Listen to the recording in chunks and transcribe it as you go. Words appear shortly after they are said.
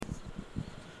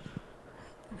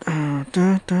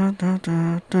We'll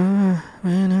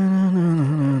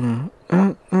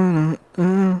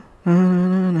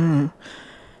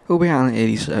be on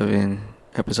 87,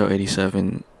 episode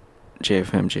 87,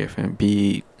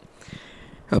 JFM,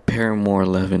 a Paramore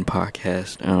 11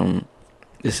 podcast.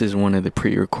 This is one of the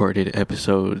pre-recorded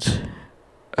episodes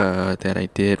that I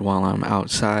did while I'm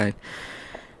outside,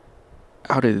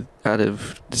 out of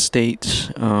the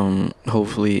States.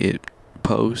 Hopefully it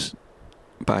posts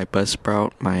by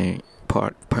Buzzsprout, my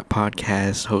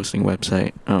podcast hosting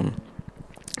website.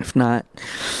 If not,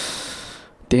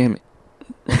 damn it.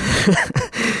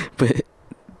 But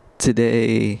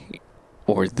today,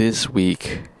 or this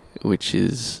week, which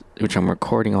I'm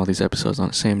recording all these episodes on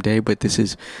the same day, but this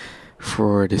is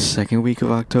for the second week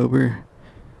of October,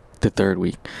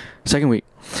 second week,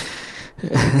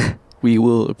 we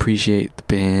will appreciate the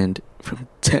band from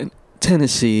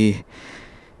Tennessee,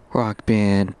 rock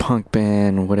band, punk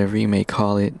band, whatever you may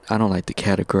call it. I don't like to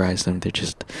categorize them. They're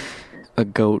just a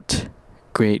great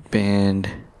band,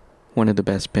 one of the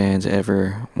best bands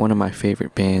ever, one of my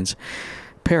favorite bands,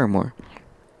 Paramore.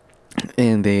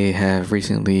 And they have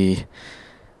recently,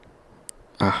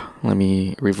 let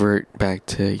me revert back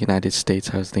to United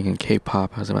States. I was thinking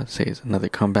K-pop. I was about to say it's another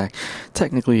comeback.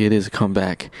 Technically it is a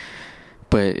comeback,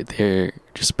 but they're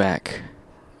just back.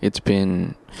 It's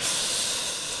been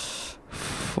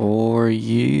 4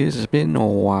 years. It's been a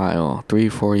while.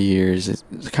 3-4 years.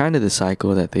 It's kind of the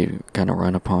cycle that they kind of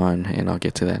run upon, and I'll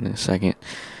get to that in a second.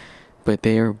 But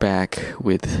they are back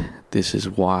with This Is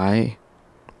Why.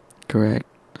 Correct?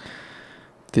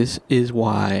 This Is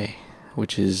Why,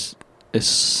 which is a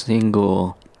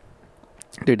single,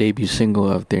 their debut single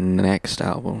of their next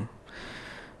album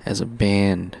as a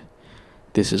band.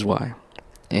 This Is Why.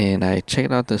 And I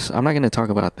checked out this. I'm not going to talk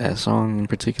about that song in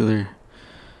particular.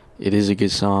 It is a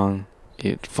good song.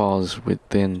 It falls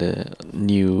within the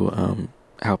new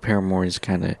how Paramore is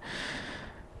kind of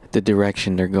the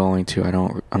direction they're going to.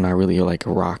 I'm not really like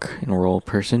a rock and roll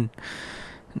person.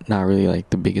 Not really like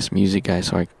the biggest music guy,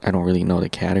 so I don't really know the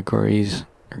categories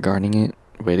regarding it.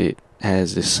 But it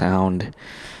has this sound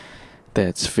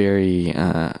that's very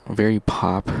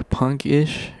pop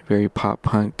punk-ish, very pop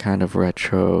punk, kind of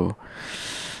retro.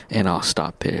 And I'll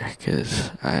stop there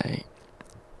because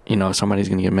somebody's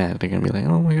gonna get mad. They're gonna be like,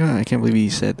 "Oh my god, I can't believe he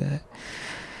said that."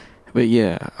 But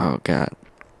yeah, oh god,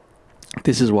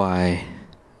 This Is Why.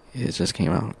 It just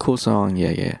came out. Cool song,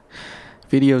 yeah.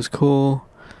 Video's cool.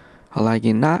 I like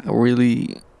it. Not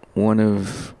really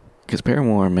because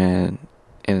Paramore, man,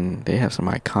 and they have some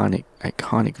iconic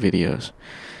videos.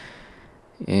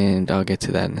 And I'll get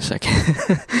to that in a second.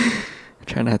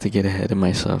 Try not to get ahead of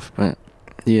myself, but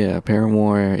yeah,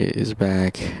 Paramore is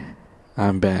back.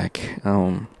 I'm back.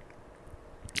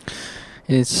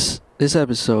 This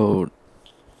episode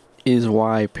is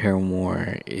why you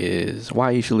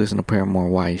should listen to Paramore,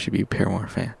 why you should be a Paramore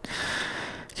fan.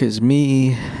 Because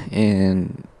me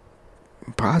and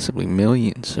possibly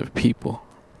millions of people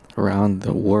around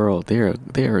the world,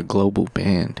 they're a global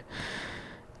band.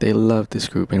 They love this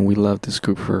group, and we love this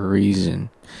group for a reason.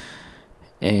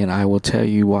 And I will tell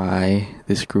you why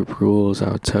this group rules.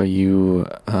 I'll tell you,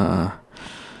 I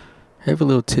have a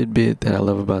little tidbit that I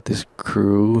love about this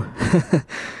crew,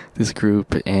 this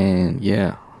group, and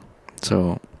yeah.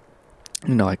 So,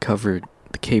 I covered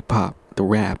the K-pop, the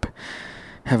rap.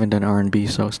 Haven't done R&B,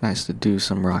 so it's nice to do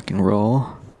some rock and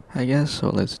roll, I guess.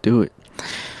 So let's do it.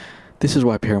 This is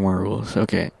why Paramore rules.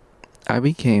 Okay, how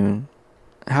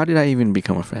did I even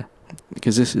become a fan?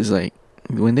 Because this is like,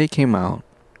 when they came out,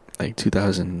 like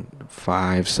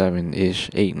 2005,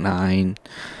 7-ish, 8, 9,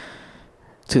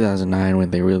 2009, when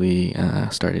they really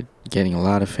started getting a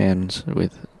lot of fans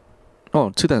with,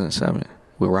 2007,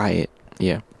 with Riot,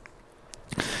 yeah.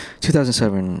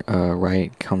 2007,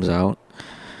 Riot comes out,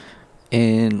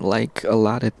 and like a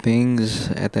lot of things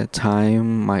at that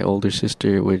time, my older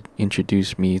sister would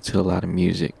introduce me to a lot of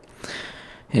music.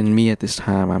 And me at this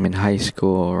time, I'm in high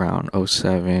school around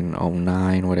 07,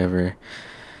 09, whatever.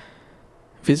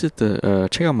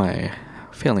 Check out my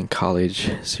Failing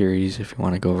College series if you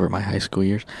want to go over my high school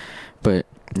years. But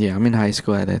yeah, I'm in high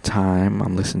school at that time.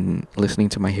 I'm listening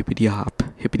to my hippity hop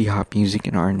music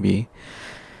and R&B.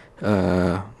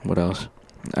 What else?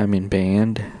 I'm in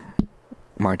band,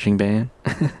 marching band.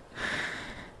 But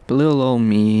little old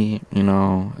me,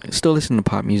 still listen to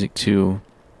pop music too.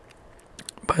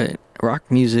 But rock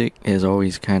music has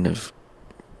always kind of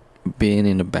been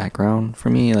in the background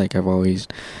for me. Like I've always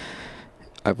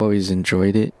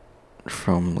enjoyed it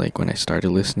from like when I started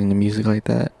listening to music like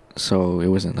that. So it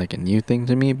wasn't like a new thing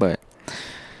to me, but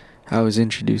I was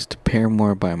introduced to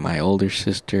Paramore by my older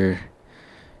sister.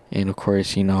 And of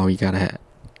course, you gotta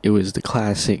it was the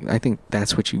classic. I think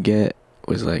That's What You Get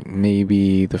was like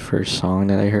maybe the first song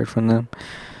that I heard from them.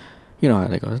 You know how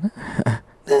that goes.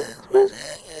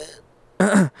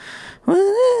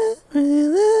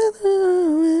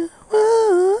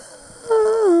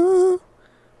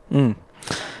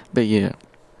 But yeah,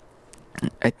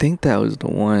 I think that was the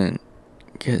one,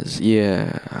 because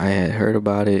yeah, I had heard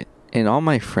about it, and all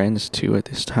my friends too at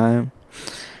this time.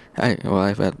 I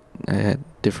had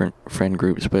different friend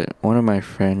groups, but one of my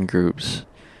friend groups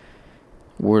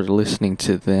were listening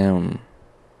to them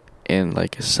in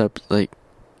like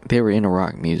they were into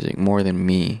rock music more than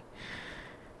me.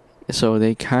 So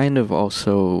they kind of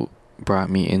also brought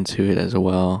me into it as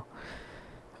well,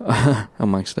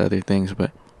 amongst other things.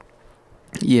 But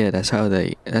yeah, that's how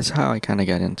I kind of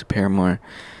got into Paramore.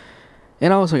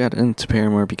 And I also got into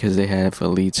Paramore because they have a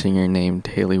lead singer named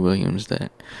Hayley Williams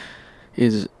that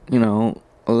is, you know,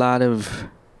 a lot of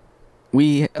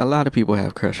people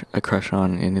have a crush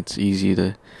on, and it's easy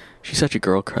to. She's such a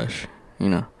girl crush, you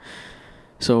know.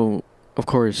 So of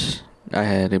course I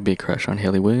had a big crush on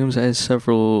Hayley Williams, as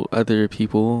several other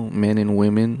people, men and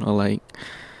women alike.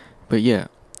 But yeah,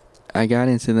 I got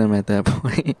into them at that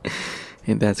point,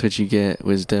 and That's What You Get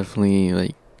was definitely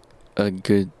like a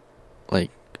good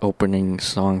like opening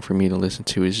song for me to listen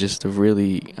to. It's just a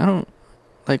really, I don't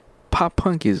like, pop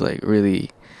punk is like really,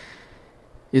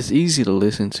 it's easy to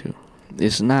listen to.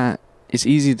 It's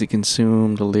easy to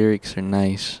consume. The lyrics are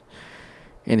nice,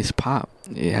 and it's pop.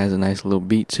 It has a nice little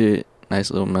beat to it,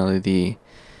 nice little melody,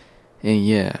 and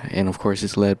yeah, and of course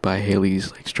it's led by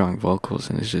Hayley's like strong vocals,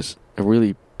 and it's just a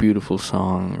really beautiful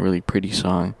song, a really pretty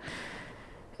song,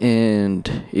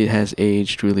 and it has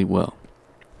aged really well,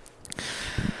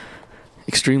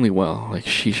 extremely well. Like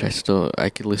sheesh, I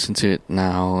could listen to it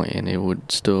now, and it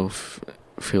would still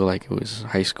feel like it was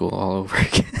high school all over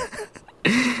again.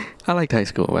 I liked high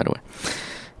school, by the way.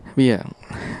 But yeah,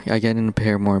 I got into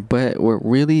Paramore. But what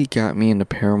really got me into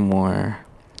Paramore,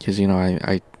 because, you know,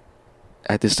 I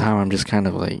at this time, I'm just kind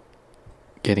of like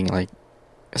getting like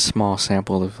a small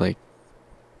sample of like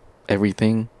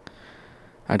everything.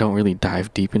 I don't really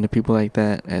dive deep into people like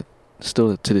that.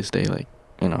 Still to this day, like,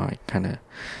 you know,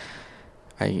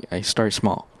 I start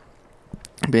small.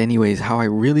 But anyways, how I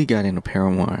really got into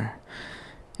Paramore,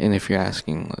 and if you're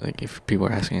asking, like, if people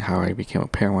are asking how I became a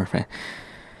Paramore fan,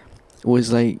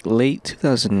 was like late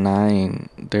 2009.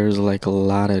 There was like a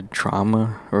lot of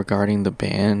drama regarding the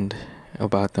band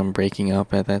about them breaking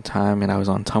up at that time, and I was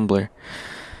on Tumblr.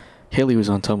 Hayley was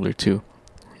on Tumblr too.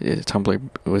 Tumblr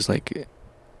was like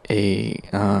a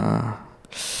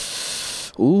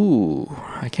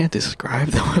I can't describe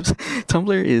the website.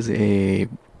 Tumblr is a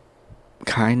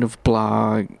kind of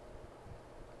blog.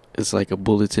 It's like a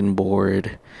bulletin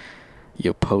board.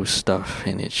 You post stuff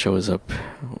and it shows up,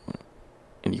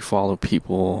 and you follow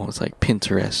people. It's like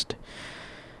Pinterest.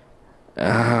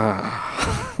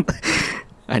 I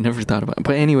never thought about it.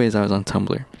 But anyways, I was on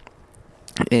Tumblr,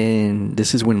 and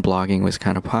this is when blogging was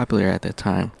kind of popular at that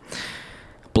time.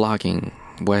 Blogging,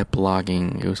 web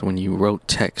blogging, it was when you wrote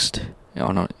text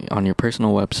on your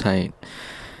personal website,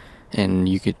 and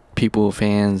you could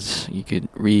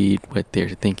read what they're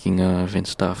thinking of and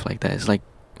stuff like that. It's like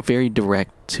very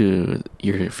direct to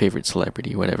your favorite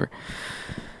celebrity, whatever.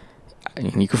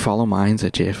 And you can follow mine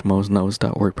at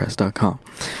jfmosnose.wordpress.com.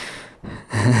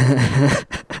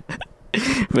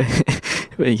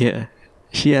 but yeah,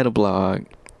 she had a blog,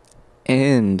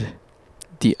 and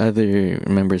the other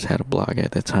members had a blog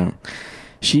at that time.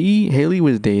 Hayley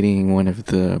was dating one of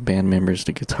the band members,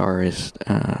 the guitarist,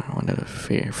 one of the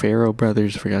Farrow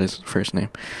brothers. Forgot his first name.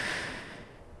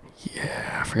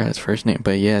 Yeah, I forgot his first name.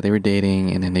 But yeah, they were dating,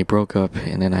 and then they broke up,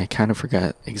 and then I kind of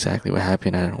forgot exactly what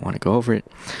happened. I don't want to go over it.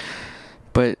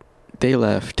 But they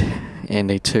left,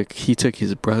 and he took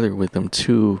his brother with them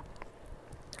too,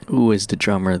 who was the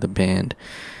drummer of the band,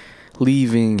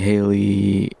 leaving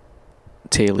Hayley,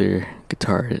 Taylor,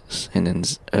 guitarist, and then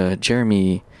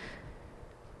Jeremy,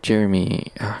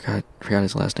 oh god, I forgot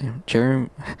his last name.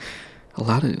 Jeremy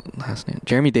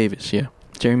Davis, yeah.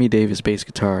 Jeremy Davis, bass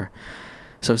guitar.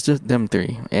 So it's just them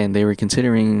three, and they were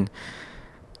considering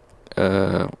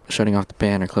shutting off the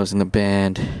band or closing the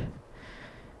band,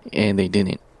 and they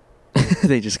didn't.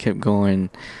 They just kept going,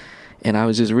 and I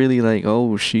was just really like, oh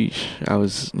sheesh. I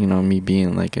was, you know, me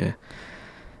being like a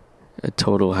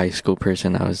total high school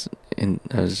person, I was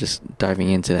just diving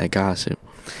into that gossip,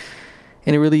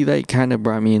 and it really like kind of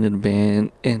brought me into the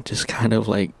band, and just kind of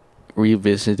like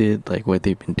revisited like what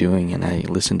they've been doing. And I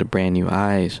listened to Brand New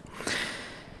Eyes.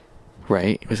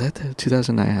 Right, was that the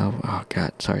 2009 album? Oh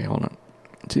god, sorry, hold on.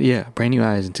 Yeah, Brand New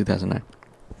Eyes in 2009.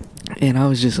 And I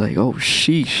was just like, oh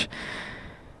sheesh,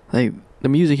 like the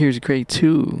music here is great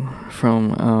too.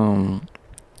 From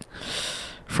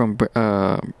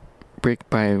Brick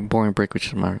by Boring Brick, which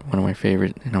is one of my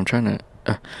favorite. And I'm trying to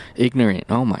Ignorant.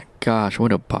 Oh my gosh,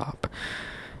 what a bop!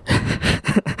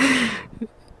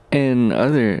 And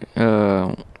other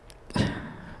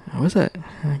what's that?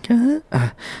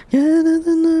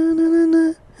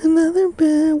 Another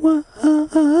bad one.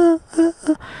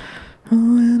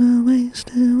 When I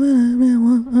wasted when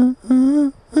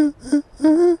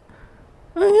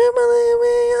I can't believe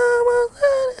we almost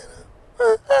had it.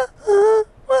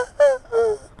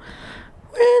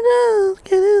 We're just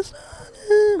getting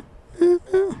started.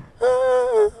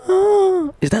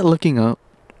 Is that Looking Up?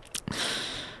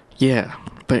 Yeah,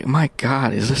 but my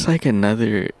God, is this like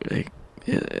another like?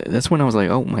 That's when I was like,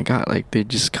 oh my God, like they're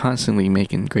just constantly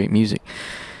making great music.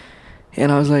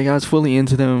 And I was like, I was fully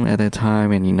into them at that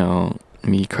time, and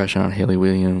me crushing on Hayley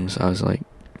Williams, I was like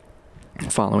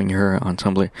following her on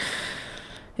Tumblr.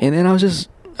 And then I was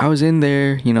in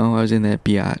there, I was in that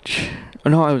biatch. Oh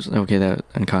no, I was in the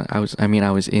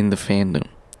fandom.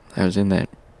 I was in that,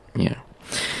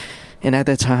 And at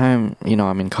that time,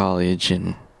 I'm in college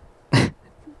and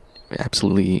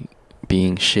absolutely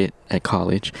being shit at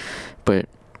college. But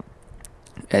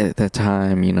at that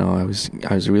time, I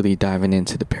was really diving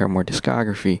into the Paramore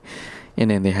discography.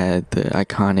 And then they had the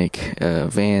iconic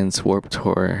Vans Warped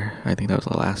Tour. I think that was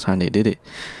the last time they did it.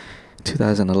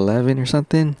 2011 or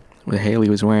something. Where Hayley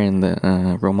was wearing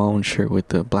the Ramon shirt with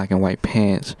the black and white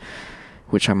pants.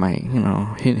 Which I might,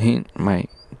 hint, might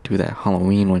do that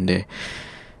Halloween one day.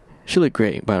 She looked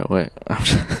great, by the way.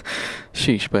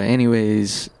 Sheesh. But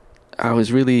anyways, I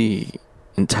was really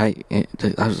I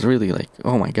was really like,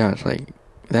 oh my gosh, like,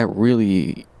 that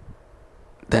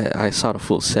I saw the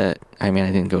full set. I mean,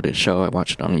 I didn't go to the show. I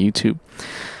watched it on YouTube.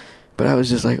 But I was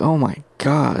just like, oh my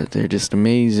God, they're just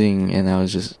amazing. And I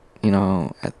was just,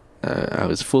 I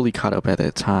was fully caught up at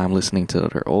that time, listening to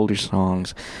their older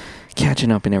songs,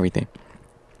 catching up and everything.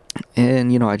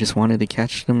 And, I just wanted to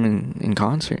catch them in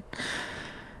concert.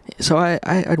 So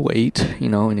I'd wait,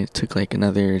 and it took like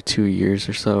another 2 years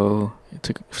or so.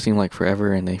 Seemed like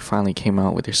forever, and they finally came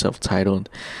out with their self-titled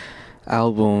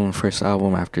first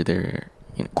album after their,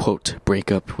 quote,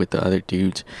 breakup with the other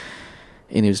dudes.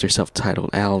 And it was their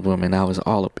self-titled album, and I was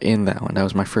all up in that one. That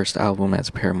was my first album as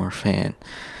a Paramore fan.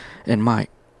 And my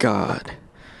God.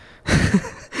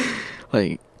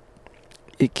 Like,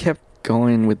 it kept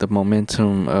going with the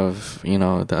momentum of,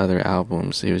 the other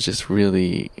albums. It was just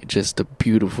really just a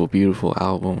beautiful, beautiful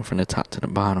album from the top to the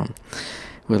bottom,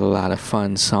 with a lot of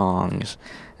fun songs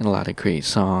and a lot of great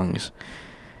songs.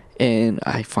 And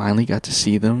I finally got to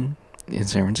see them in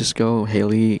San Francisco.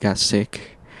 Hayley got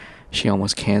sick. She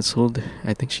almost canceled.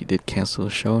 I think she did cancel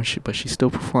the show, but she still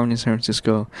performed in San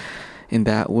Francisco. And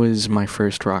that was my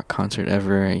first rock concert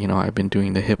ever. I've been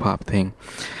doing the hip-hop thing.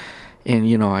 And,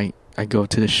 I go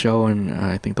to the show, and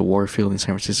I think the Warfield in San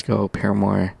Francisco,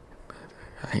 Paramore.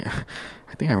 I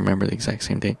think I remember the exact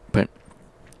same date, but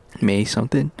May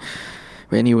something.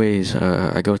 But anyways,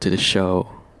 I go to the show,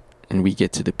 and we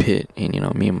get to the pit, and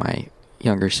me and my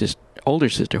older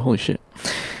sister,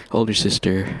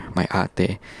 my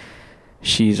ate,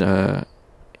 she's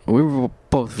we were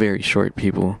both very short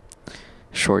people,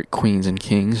 short queens and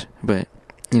kings, but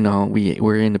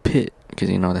we're in the pit because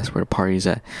that's where the party's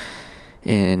at.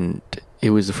 And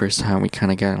it was the first time we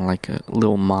kind of got in like a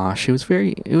little mosh. It was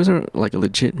like a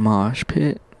legit mosh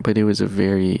pit, but it was a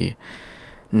very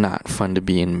not fun to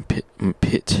be in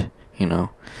pit.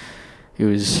 It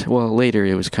was, well, later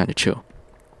it was kind of chill.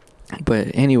 But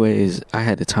anyways, I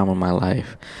had the time of my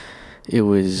life. It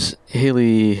was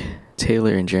Hayley,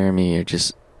 Taylor, and Jeremy are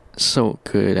just so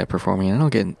good at performing. And I'll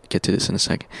get to this in a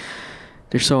second.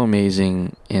 They're so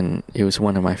amazing, and it was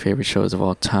one of my favorite shows of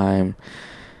all time.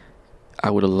 I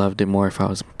would have loved it more if I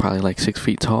was probably like 6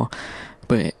 feet tall.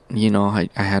 But, I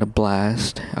had a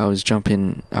blast. I was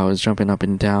jumping up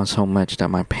and down so much that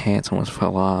my pants almost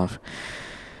fell off.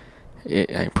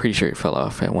 I'm pretty sure it fell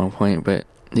off at one point. But,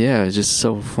 yeah, it was just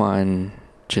so fun.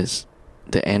 Just,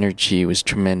 the energy was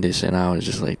tremendous. And I was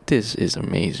just like, this is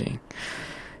amazing.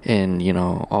 And,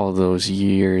 all those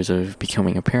years of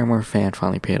becoming a Paramore fan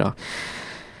finally paid off.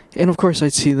 And, of course,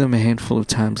 I'd see them a handful of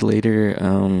times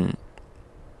later.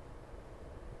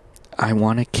 I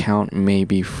want to count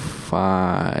maybe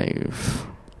five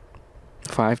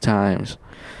times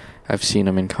I've seen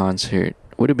them in concert.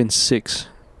 Would have been 6,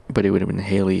 but it would have been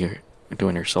Hayley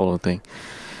doing her solo thing.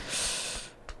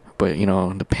 But,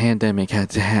 the pandemic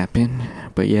had to happen.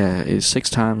 But yeah, it was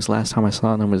 6 times. Last time I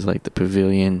saw them was like the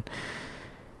Pavilion.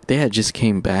 They had just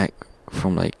came back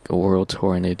from like a world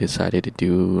tour, and they decided to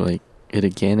do like it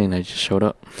again, and I just showed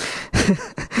up.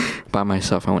 by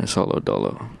myself. I went solo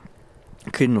dolo.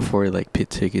 Couldn't afford like pit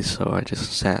tickets, so I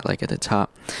just sat like at the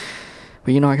top.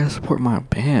 But I gotta support my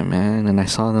band, man. And I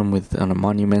saw them on a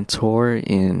Monument tour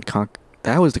in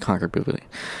that was the Concord Pavilion.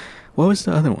 What was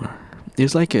the other one?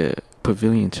 There's like a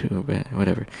pavilion too, but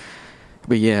whatever.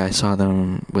 But yeah, I saw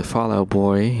them with Fall Out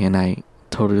Boy, and I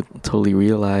totally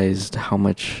realized how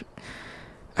much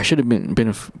I should have been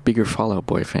a bigger Fall Out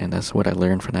Boy fan. That's what I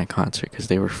learned from that concert, because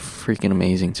they were freaking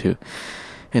amazing too.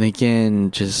 And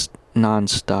again, just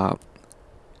non-stop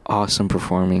awesome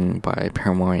performing by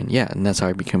Paramore. And that's how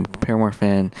I became a Paramore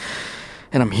fan.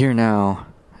 And I'm here now,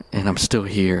 and I'm still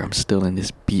here. I'm still in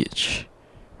this bitch.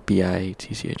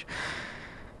 BITCH.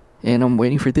 And I'm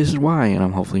waiting for This Is Why, and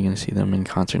I'm hopefully going to see them in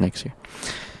concert next year.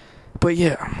 But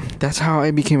yeah, that's how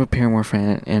I became a Paramore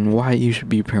fan, and why you should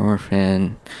be a Paramore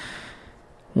fan.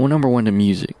 Well, number one, the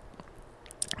music.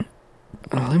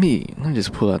 Let me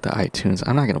just pull out the iTunes.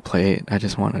 I'm not going to play it. I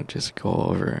just want to just go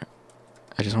over it.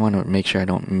 I just want to make sure I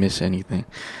don't miss anything.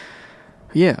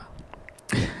 Yeah,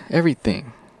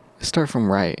 everything. Start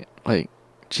from right. Like,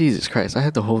 Jesus Christ, I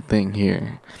had the whole thing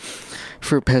here.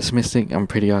 For pessimistic, I'm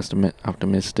pretty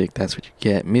optimistic. That's what you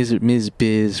get. Ms.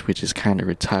 Biz, which is kind of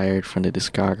retired from the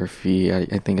discography.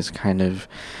 I think it's kind of...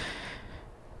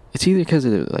 It's either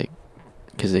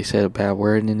because they said a bad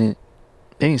word in it.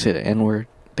 They didn't say the N-word.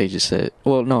 They just said...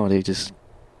 Well, no, it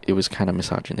was kind of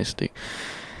misogynistic.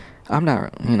 I'm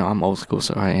not... I'm old school,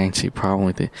 so I ain't see a problem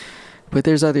with it. But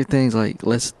there's other things like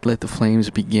Let's Let the Flames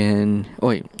Begin. Oh,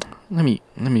 wait... Let me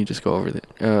just go over that.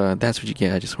 That's What You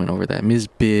Get. I just went over that. Ms.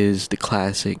 Biz, the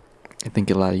classic. I think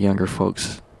a lot of younger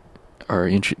folks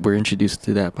were introduced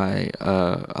to that by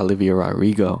Olivia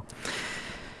Rodrigo,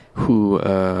 who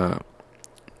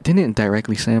didn't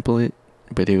directly sample it,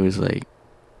 but it was like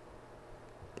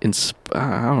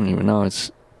I don't even know.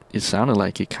 It sounded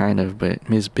like it kind of, but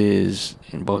Ms. Biz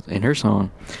in her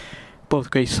song,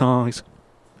 both great songs.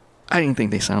 I didn't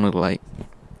think they sounded alike,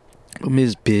 but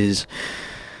Ms. Biz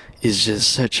is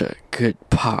just such a good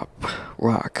pop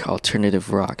rock,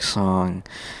 alternative rock song.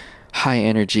 High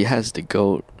energy, has the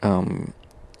GOAT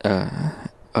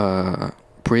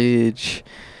bridge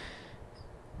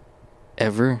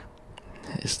ever.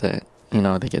 Is that,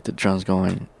 they get the drums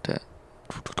going,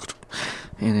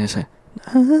 and it's like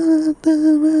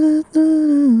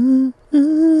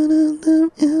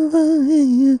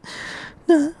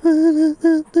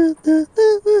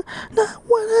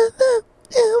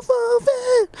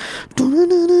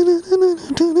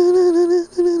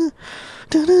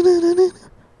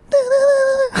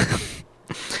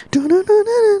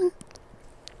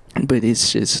but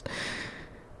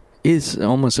it's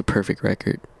almost a perfect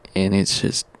record, and it's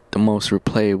just the most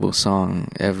replayable song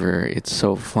ever. It's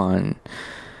so fun,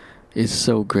 it's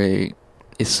so great,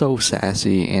 it's so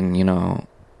sassy, and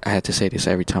I have to say this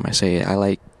every time I say it.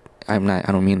 I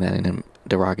don't mean that in a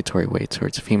derogatory way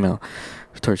towards females.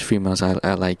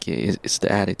 I like it. It's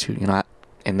the attitude, and I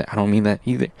don't mean that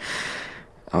either.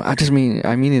 I mean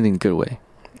it in a good way.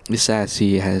 It's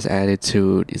sassy, it has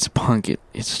attitude, it's punk,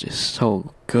 it's just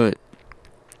so good.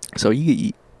 So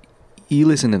you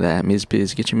listen to that, Ms.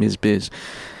 Biz, get your Ms. Biz.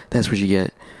 That's what you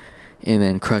get. And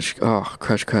then Crush,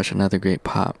 another great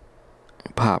pop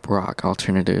rock,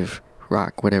 alternative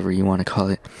rock, whatever you want to call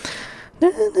it.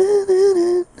 And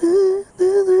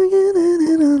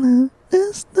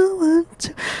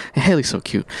Haley's so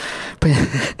cute. But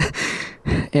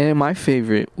and my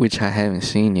favorite, which I haven't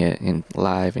seen yet in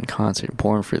live in concert,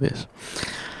 Born for This.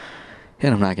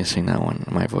 And I'm not gonna sing that one.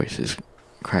 My voice is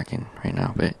cracking right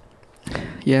now, but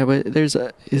yeah. But there's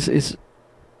and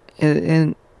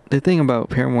the thing about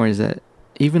Paramore is that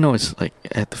even though it's like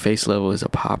at the face level is a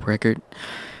pop record,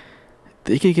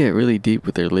 they could get really deep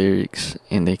with their lyrics,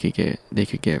 and they could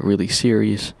get really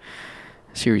serious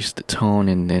the tone,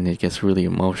 and then it gets really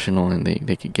emotional, and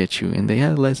they could get you. And they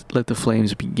had Let the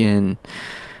Flames Begin,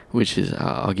 which is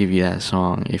I'll give you that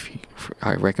song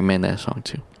I recommend that song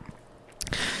too.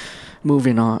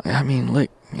 Moving on,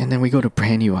 and then we go to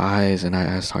Brand New Eyes, and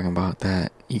I was talking about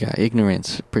that. You got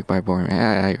Ignorance, Brick by Boring.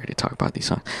 I already talked about these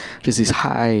songs. Just these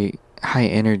high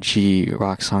energy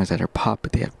rock songs that are pop,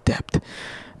 but they have depth.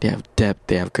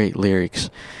 They have great lyrics,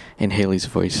 and Haley's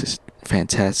voice is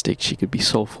fantastic. She could be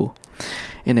soulful,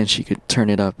 and then she could turn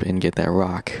it up and get that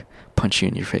rock, punch you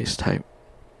in your face type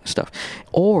stuff.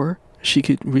 Or she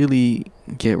could really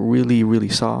get really, really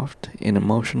soft and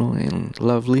emotional and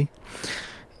lovely.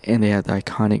 And they have the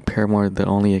iconic Paramore, The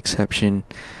Only Exception.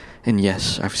 And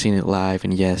yes, I've seen it live,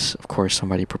 and yes, of course,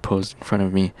 somebody proposed in front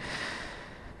of me,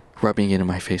 rubbing it in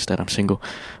my face that I'm single.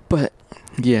 But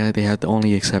yeah, they had The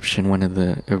Only Exception,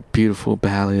 a beautiful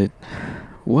ballad.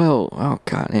 Well, oh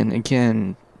god, and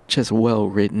again, just well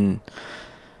written.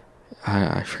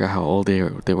 I forgot how old they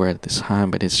were at this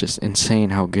time, but it's just insane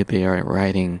how good they are at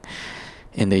writing.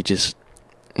 And they just,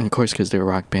 and of course, because they're a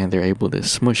rock band, they're able to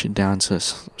smush it down to a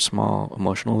small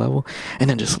emotional level, and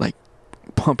then just like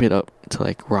pump it up to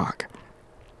like rock.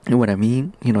 And what I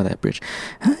mean, you know that bridge.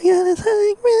 I gotta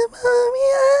take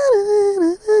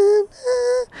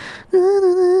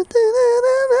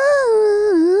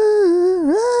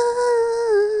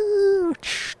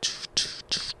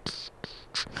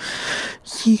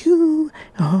you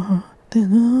are the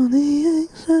only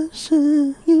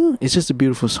exception. It's just a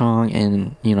beautiful song,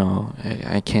 and you know,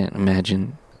 I can't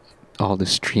imagine all the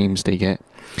streams they get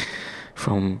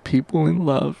from people in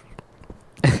love.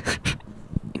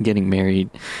 Getting married.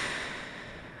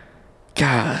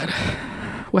 God,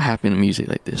 what happened to music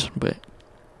like this? But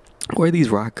where are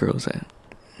these rock girls at?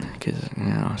 Because, you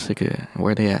know, sick of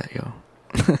where they at, yo.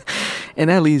 And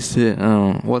that leads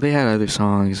to, well, they had other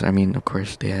songs. I mean, of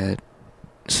course, they had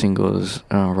singles,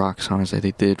 rock songs that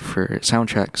they did for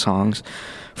soundtrack songs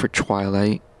for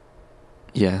Twilight.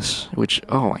 Yes, which,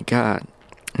 oh my God.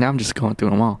 Now I'm just going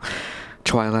through them all.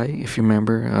 Twilight, if you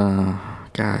remember,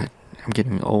 God, I'm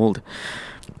getting old.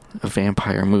 A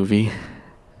vampire movie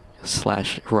 /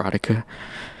 erotica.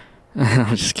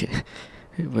 I'm just kidding.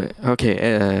 But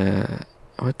okay,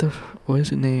 what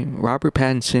is his name? Robert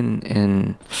Pattinson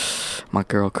and my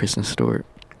girl Kristen Stewart.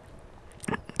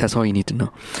 That's all you need to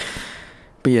know.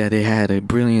 But yeah, they had a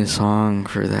brilliant song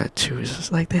for that too. It's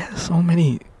just like they had so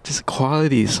many just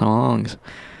quality songs.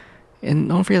 And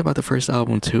don't forget about the first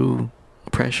album too.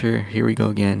 Pressure, Here We Go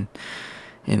Again.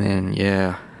 And then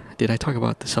yeah, did I talk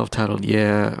about the self-titled?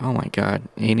 Yeah. Oh my God,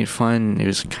 Ain't It Fun? It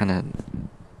was kind of,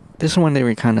 this one they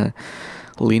were kind of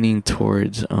leaning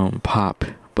towards pop,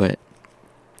 but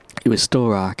it was still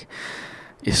rock.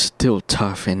 It's still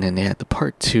tough. And then they had the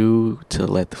part 2 to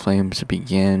Let the Flames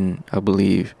Begin, I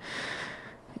believe.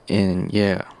 And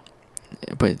yeah,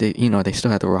 but they, you know, they still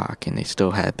had the rock, and they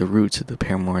still had the roots of the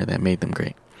Paramore that made them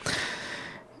great.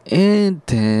 And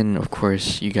then of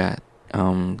course you got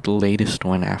the latest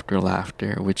one, After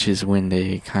Laughter, which is when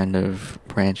they kind of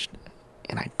branched,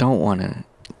 and I don't want to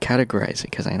categorize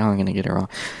it because I know I'm going to get it wrong.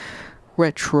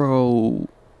 Retro,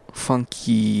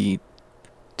 funky,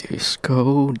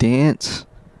 disco, dance,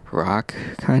 rock,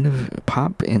 kind of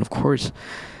pop, and of course,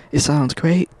 it sounds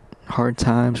great. Hard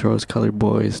Times, Rose Colored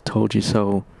Boys, Told You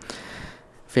So,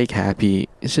 Fake Happy.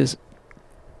 It's just,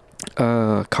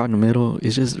 Caught in the Middle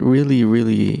is just really,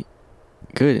 really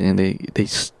good, and they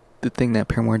the thing that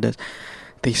Paramore does,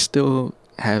 they still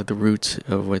have the roots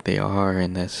of what they are,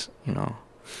 and that's, you know,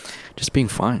 just being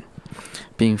fun,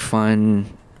 being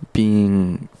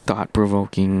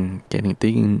thought-provoking,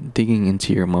 digging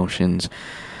into your emotions,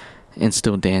 and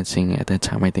still dancing. At that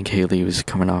time, I think Hayley was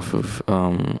coming off of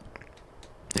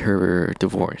her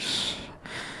divorce,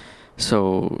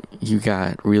 so you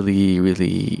got really,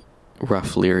 really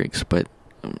rough lyrics, but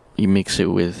you mix it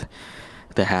with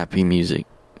the happy music,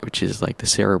 which is like the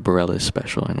Sarah Bareilles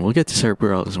special, and we'll get to Sarah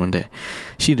Bareilles one day.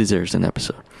 She deserves an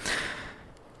episode.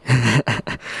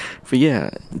 But yeah,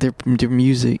 their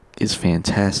music is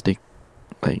fantastic.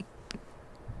 Like,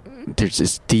 there's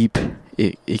this deep,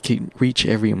 it can reach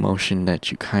every emotion that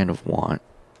you kind of want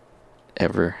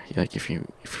ever. Like if you're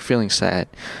feeling sad,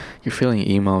 you're feeling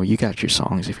emo, you got your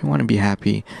songs. If you want to be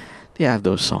happy, they have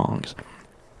those songs.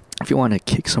 If you want to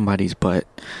kick somebody's butt,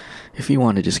 if you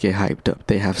want to just get hyped up,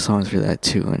 they have songs for that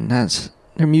too. And that's,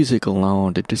 their music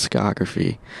alone, the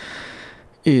discography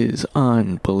is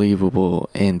unbelievable.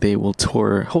 And they will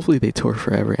tour, hopefully they tour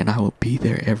forever, and I will be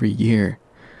there every year.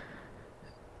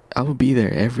 I will be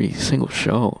there every single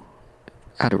show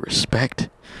out of respect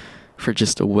for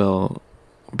just a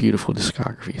beautiful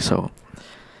discography. So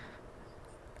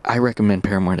I recommend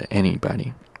Paramore to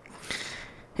anybody.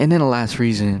 And then the last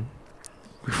reason,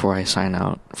 before I sign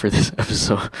out for this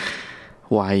episode,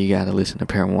 why you gotta listen to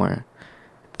Paramore.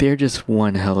 They're just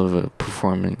one hell of a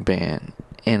performing band.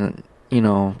 And, you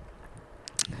know,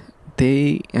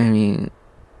 I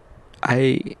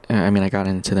got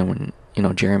into them when, you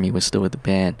know, Jeremy was still with the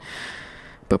band.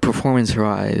 But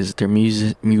performance-wise, their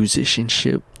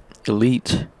musicianship,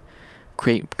 elite.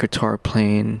 Great guitar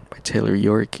playing by Taylor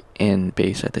York, and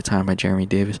bass at the time by Jeremy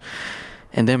Davis.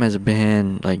 And them as a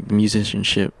band, like,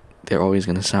 musicianship, they're always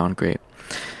going to sound great.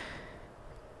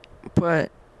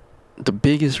 But the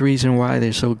biggest reason why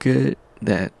they're so good,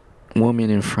 that woman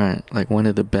in front, like one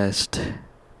of the best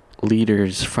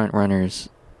leaders, front runners,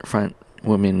 front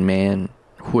woman, man,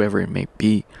 whoever it may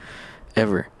be,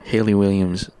 ever, Hayley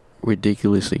Williams,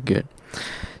 ridiculously good.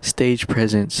 Stage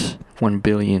presence,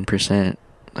 1,000,000,000%.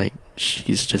 Like,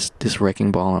 she's just this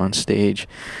wrecking ball on stage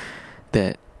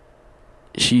that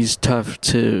she's tough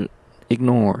to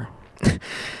ignore.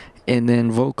 And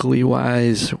then vocally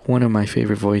wise, one of my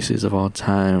favorite voices of all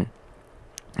time.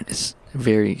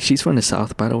 She's from the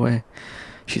South, by the way.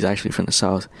 She's actually from the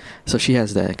South, so she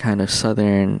has that kind of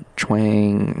Southern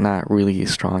twang, not really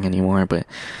strong anymore, but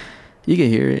you can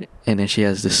hear it. And then she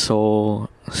has the soul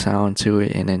sound to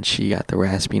it, and then she got the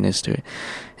raspiness to it,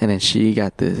 and then she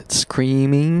got the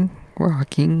screaming,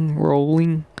 rocking,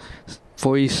 rolling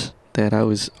voice that I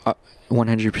was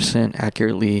 100%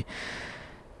 accurately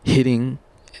hitting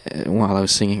while I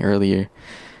was singing earlier.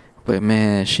 But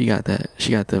man, she got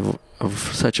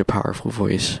such a powerful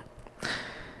voice.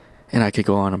 And I could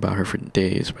go on about her for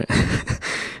days, but,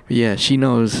 but yeah, she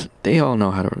knows. They all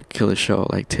know how to kill a show,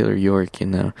 like Taylor York,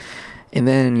 and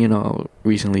then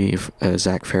recently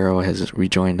Zach Farrell has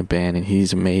rejoined the band, and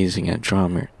he's amazing at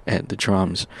the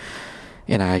drums,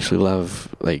 and I actually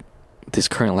love like this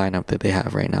current lineup that they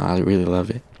have right now. I really love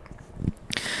it,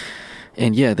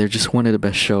 and yeah, they're just one of the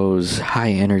best shows.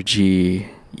 High energy,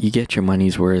 you get your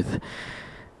money's worth.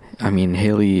 I mean,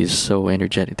 Haley is so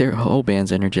energetic. Their whole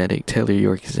band's energetic. Taylor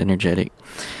York is energetic.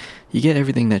 You get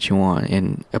everything that you want.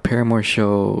 And a Paramore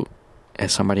show,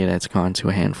 as somebody that's gone to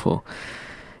a handful,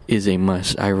 is a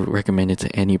must. I recommend it to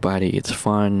anybody. It's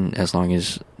fun as long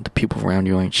as the people around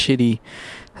you aren't shitty.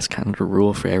 That's kind of the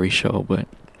rule for every show. But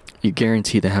you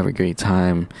guarantee to have a great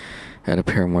time at a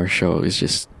Paramore show. It's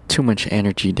just too much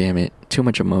energy, damn it. Too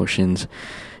much emotions.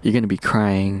 You're going to be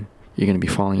crying. You're going to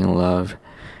be falling in love.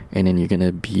 And then you're going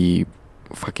to be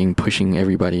fucking pushing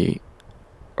everybody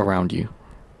around you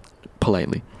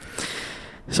politely.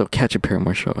 So catch a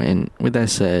Paramore show. And with that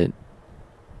said,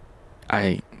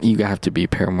 you have to be a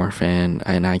Paramore fan.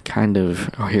 And I kind of...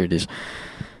 Oh, here it is.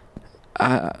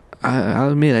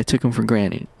 I'll admit I took them for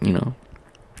granted,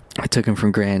 I took them for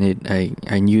granted.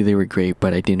 I knew they were great,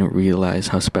 but I didn't realize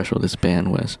how special this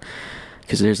band was.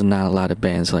 Because there's not a lot of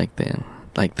bands like them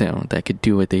that could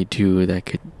do what they do, that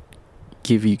could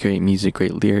give you great music,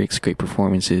 great lyrics, great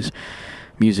performances,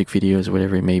 music videos,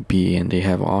 whatever it may be, and they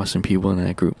have awesome people in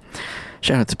that group.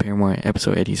 Shout out to Paramore,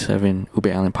 episode 87, Ube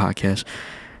Allen Podcast.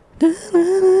 Just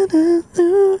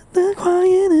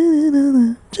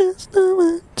the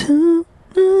one, two.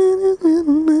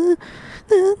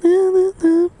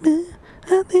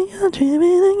 I think I'll dream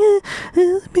it again.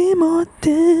 It'll be more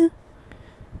than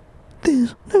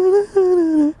this.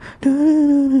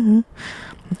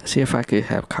 See, if I could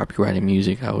have copyrighted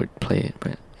music, I would play it,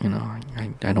 but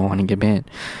I don't want to get banned.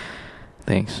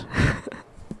 Thanks.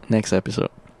 Next episode.